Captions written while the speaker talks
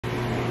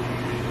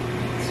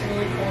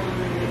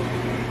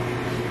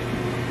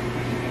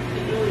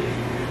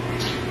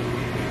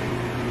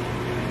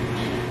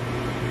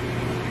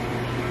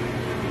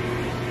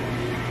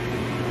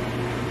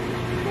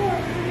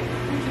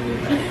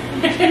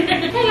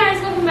Hey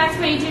guys, welcome back to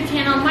my YouTube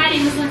channel. My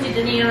name is Lindsay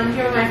Denny and I'm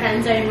here with my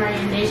friends Zoe Marie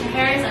and Deja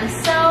Harris. I'm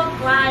so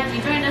glad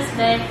you joined us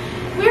today.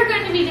 We're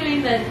going to be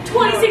doing the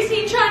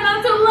 2016 Try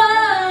Not to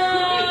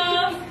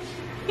Love.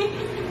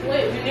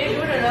 Wait, we need to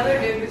do it another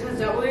day because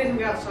that way we can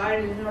be outside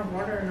and there's no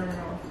water in our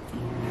mouth.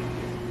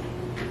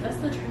 That's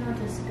the Try Not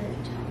to Spit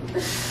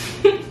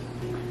challenge.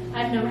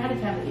 I've never had a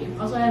cavity.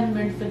 Also, I haven't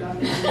been to the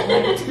doctor in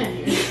like 10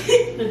 years.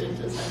 The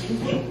dentist, I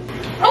mean.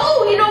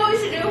 Oh, you know what we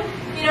should do?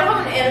 You know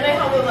how in anime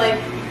how they like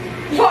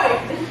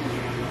fight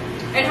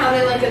and how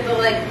they like get the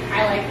like.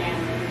 I like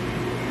anime.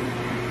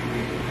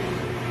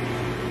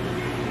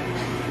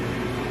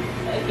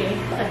 Okay.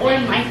 Or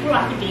in My Hero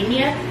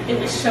Academia, it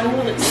was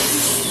shown that.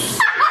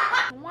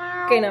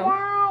 Okay, no.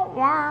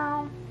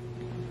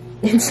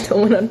 It's still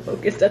went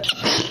unfocused up.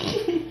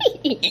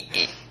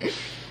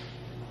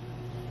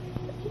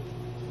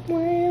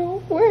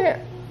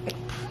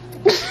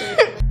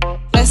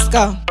 Let's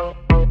go.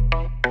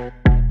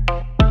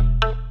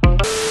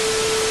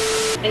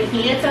 And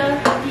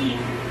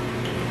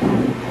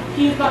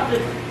he was about to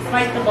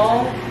fight the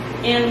ball,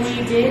 and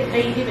they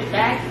gave it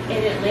back,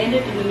 and it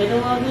landed in the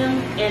middle of them,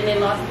 and they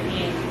lost the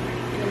game.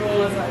 And everyone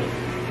was like,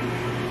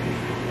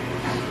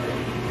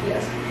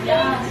 Yes.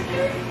 yeah.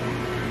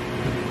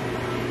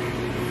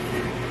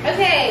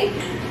 Okay,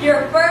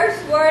 your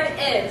first word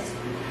is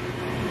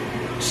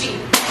she.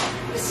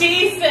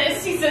 She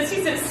says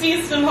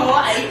she's from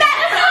Hawaii.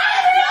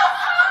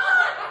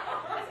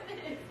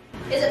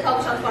 Is it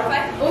published on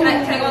Spotify? Can I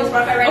go on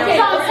Spotify right Okay,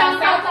 now?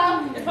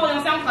 it's probably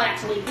on SoundCloud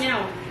actually.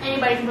 Now,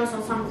 anybody can post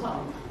on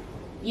SoundCloud.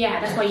 Yeah,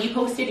 that's why you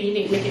posted and you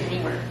didn't make it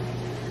anywhere.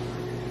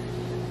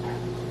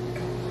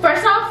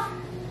 First off,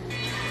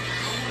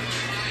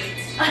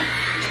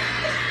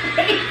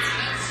 wait.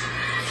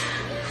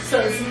 So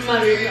it's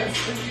mother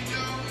lesson.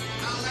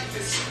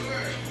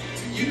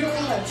 You know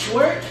how to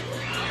twerk?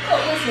 Oh,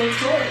 what's no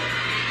twerk?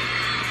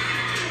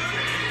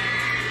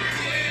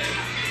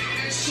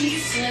 She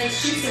says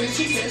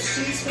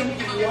she's from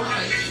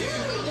Hawaii.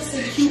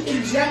 Listen, cute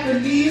in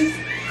Japanese,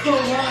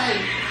 kawaii.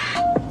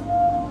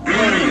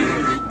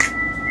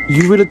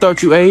 You really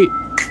thought you ate?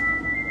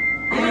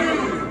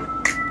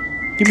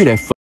 Give me that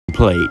f***ing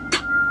plate.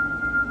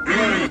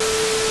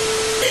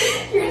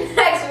 Your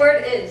next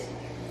word is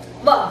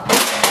love.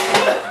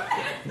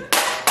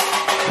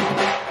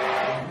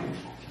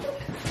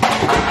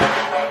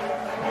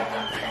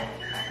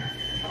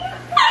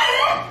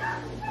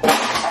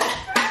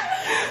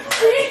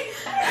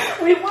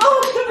 We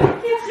won't.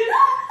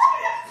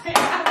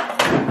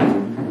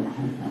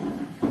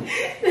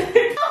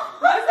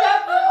 What's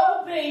up,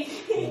 oh baby?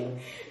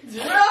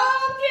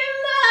 Drunk in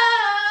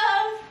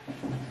love.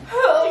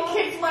 You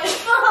kicked my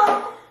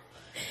thumb.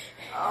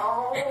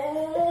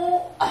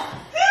 Oh.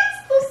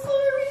 So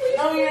sorry.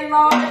 No, you're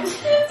not.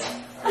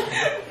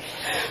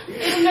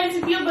 It makes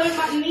me feel better.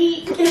 My knee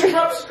is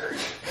ruptured.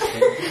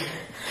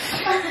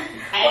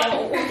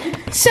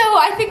 So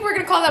I think we're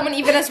gonna call that one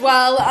even as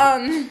well.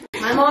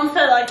 My mom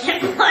said I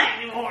can't play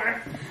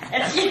anymore.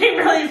 It's getting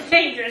really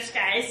dangerous,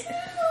 guys.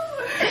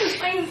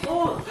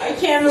 I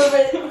can't move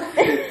it.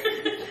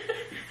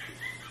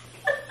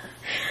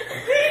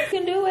 You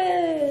can do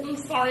it. I'm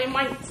sorry,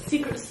 my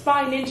secret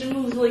spy ninja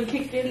moves really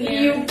kicked in there.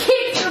 You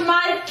kicked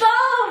my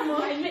thumb!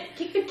 I meant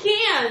kick the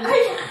can. I was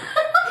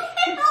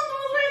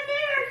right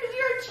there because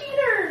you're a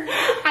cheater.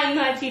 I'm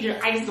not a cheater,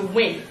 I just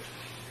win.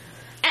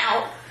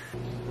 Ow.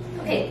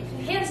 Okay,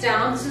 hands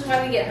down, this is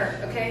why we get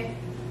hurt, okay?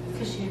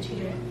 Because she's a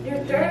cheater. Your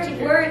third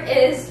word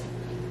is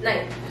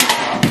night.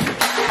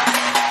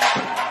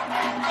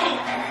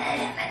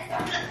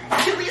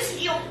 Achilles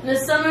heel. The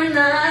summer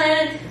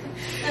night.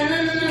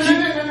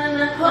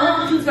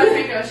 It's my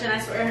Frank Ocean, I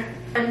swear.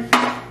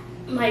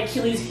 My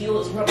Achilles heel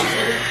is ruptured.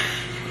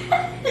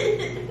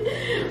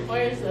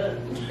 Where is it?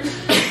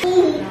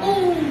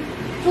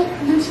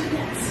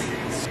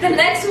 The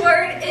next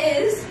word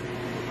is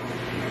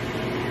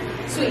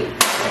sweet.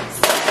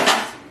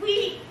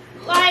 Sweet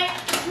like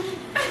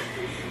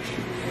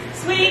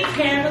Sweet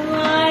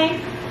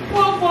Caroline.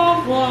 Wah,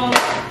 wah, wah.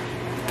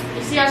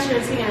 You see how she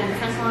was singing a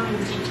different song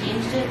and she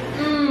changed it?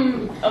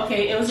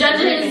 Okay, it was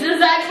Judges, a remix. does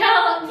that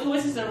count? It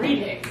was just a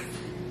remix.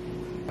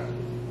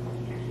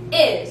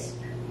 Is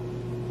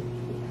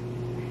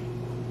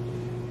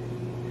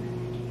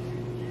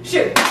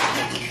shoot.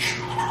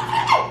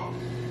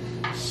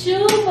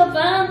 Shoo, ba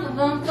bum ba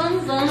bum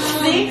bum bum.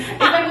 See? It's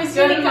like we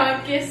singing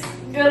Marcus.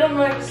 Go to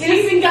Marcus.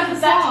 Susan got the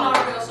That's song. not a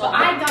real song. But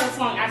I got a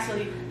song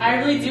actually. I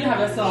really do have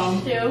a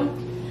song too.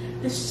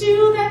 The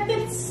shoe that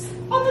fits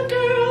on the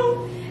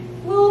girl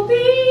will be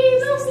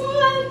the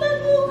one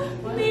that will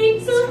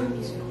make some.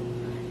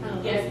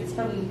 Yes, it's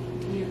from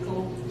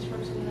Musical.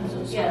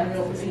 Yeah,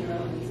 real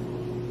musical.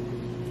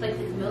 Like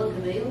the Camila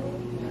Cabello?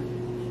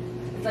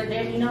 It's like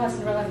there, you know how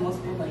Cinderella has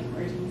multiple like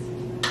versions.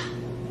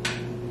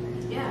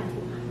 Yeah.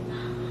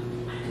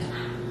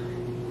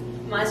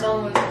 My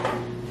song was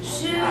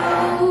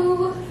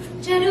shoo,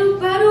 jadoo,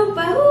 badoo,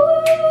 badoo.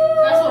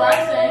 That's what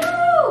I say.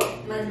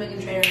 Mine's Megan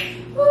Trainor.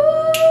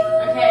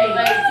 Okay,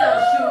 but still,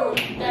 shoot.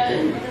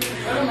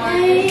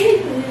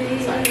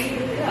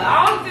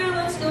 I'm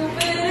feeling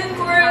stupid and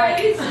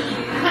crazy.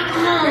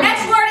 Your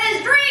next word is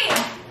dream.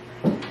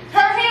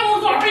 Her hand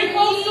was already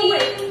close to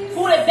it.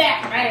 Pull it back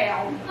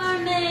round. I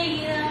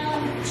made a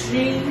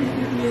Dream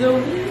is a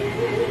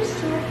wish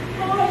to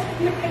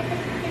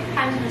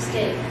kind of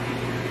mistake.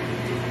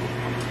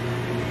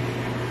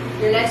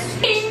 Your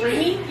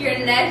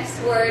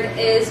next word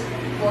is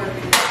work.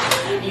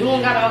 You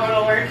won't gotta go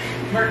to work.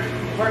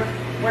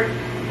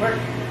 Work.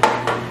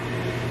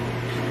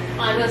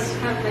 I just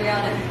can't figure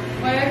out it.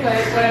 Work.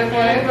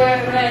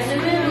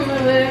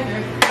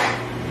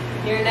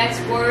 Your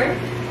next word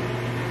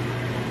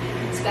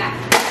is back.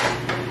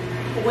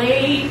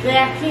 Way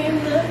back in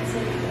the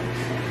day,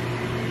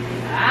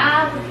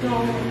 I was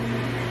gone.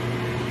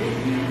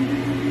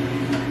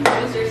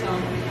 What was your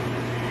song?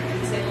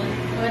 Say one.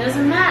 Well, it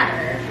doesn't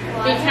matter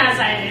because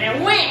I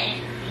didn't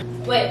win.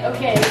 Wait,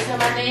 Okay, so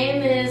my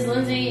name is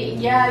Lindsay.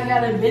 Yeah, I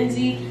got a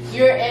Benzie.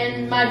 You're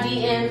in my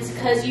DMs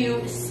because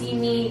you see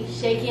me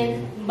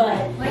shaking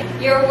butt.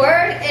 your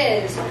word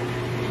is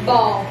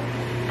ball.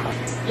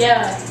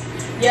 Yeah.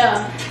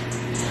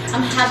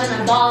 I'm having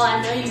a ball.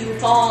 I know you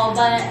fall,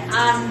 but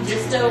I'm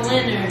just a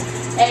winner.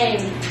 Hey,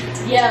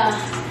 yeah,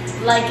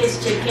 like it's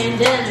chicken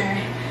dinner.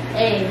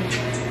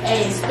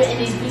 Hey, spitting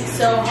these beats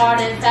so hard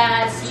and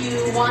fast.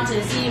 You want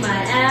to see my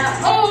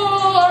ass?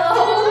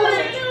 Oh,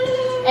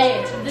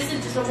 hey, this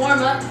is just a warm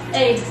up.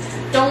 Hey,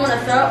 don't want to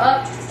throw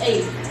up.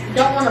 Hey,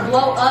 don't want to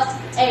blow up.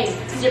 Hey,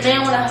 does your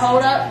man want to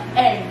hold up?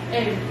 Hey,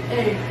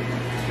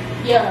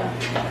 yeah,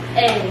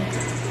 hey,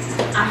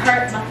 I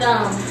hurt my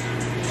thumb,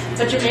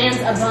 but your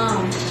man's a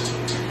bum.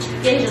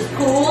 Yeah, he's just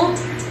cool,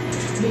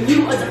 but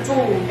you was a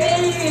fool.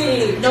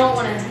 Hey, don't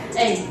wanna,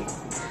 hey,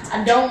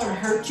 I don't wanna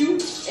hurt you.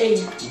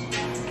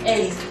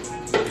 Hey,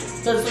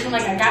 so it's looking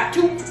like I got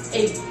to.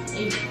 Hey,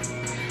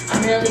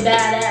 I'm really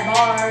bad at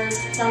bars,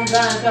 so I'm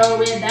gonna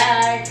throw it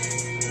back.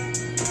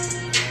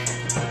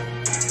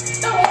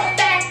 Throw it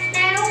back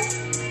now.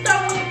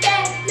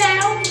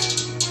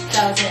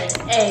 That was it.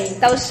 Hey,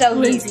 That was so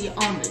easy. Lindsay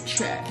on the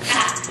track.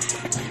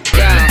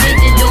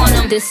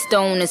 This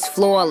stone is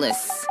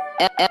flawless.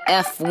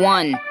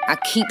 F1. I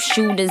keep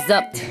shooters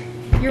up.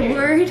 Your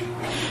word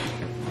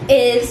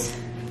is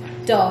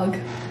dog.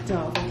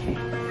 Dog. Okay.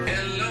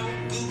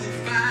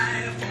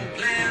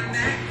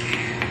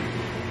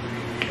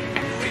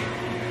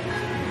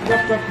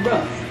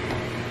 Ruff.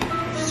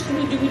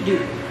 Scooby-Dooby-Doo.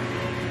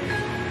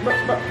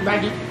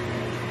 Raggy.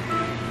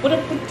 What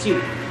up with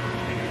you?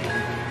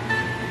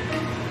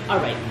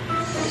 Alright.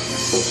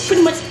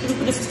 Pretty much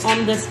this is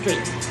on the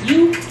straight.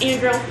 You and your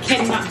girl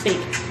cannot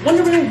bake.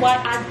 Wondering why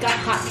I got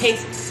hot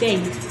cakes?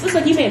 Dang. Looks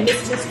like you made a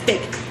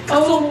mistake.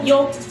 Oh,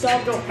 yo,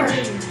 dog,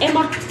 and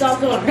my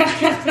dog,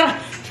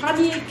 try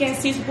me again,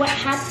 see what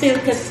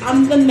happened, cause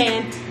I'm the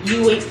man,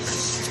 you ain't.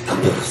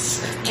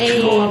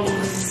 Hey.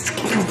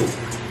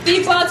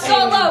 Beatbox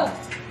solo.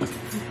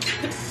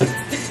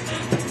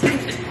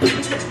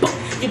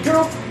 Your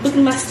girl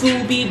looking like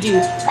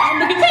Scooby-Doo. I'm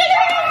looking.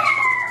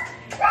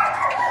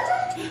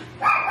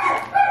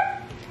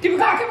 Keep it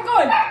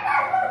going.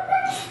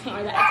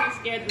 Alright, that actually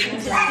scared me.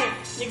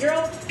 Your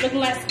girl looking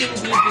like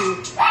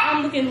Scooby-Doo.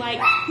 I'm looking like,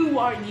 who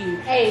are you?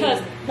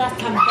 Because last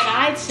time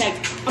that I checked,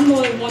 I'm the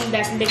only one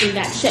that's making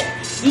that check.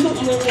 You the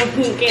only one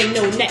who ain't getting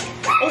no neck.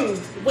 Oh,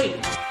 wait.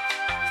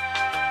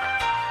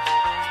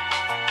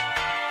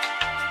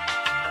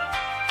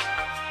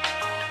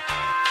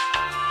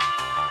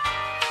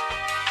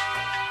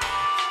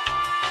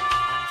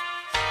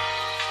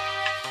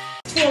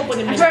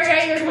 I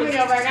forgot you were coming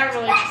over. I got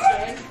really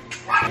scared.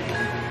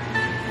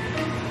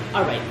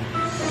 Alright.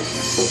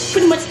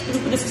 Pretty much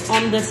this is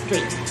on the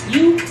straight.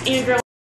 You and your girl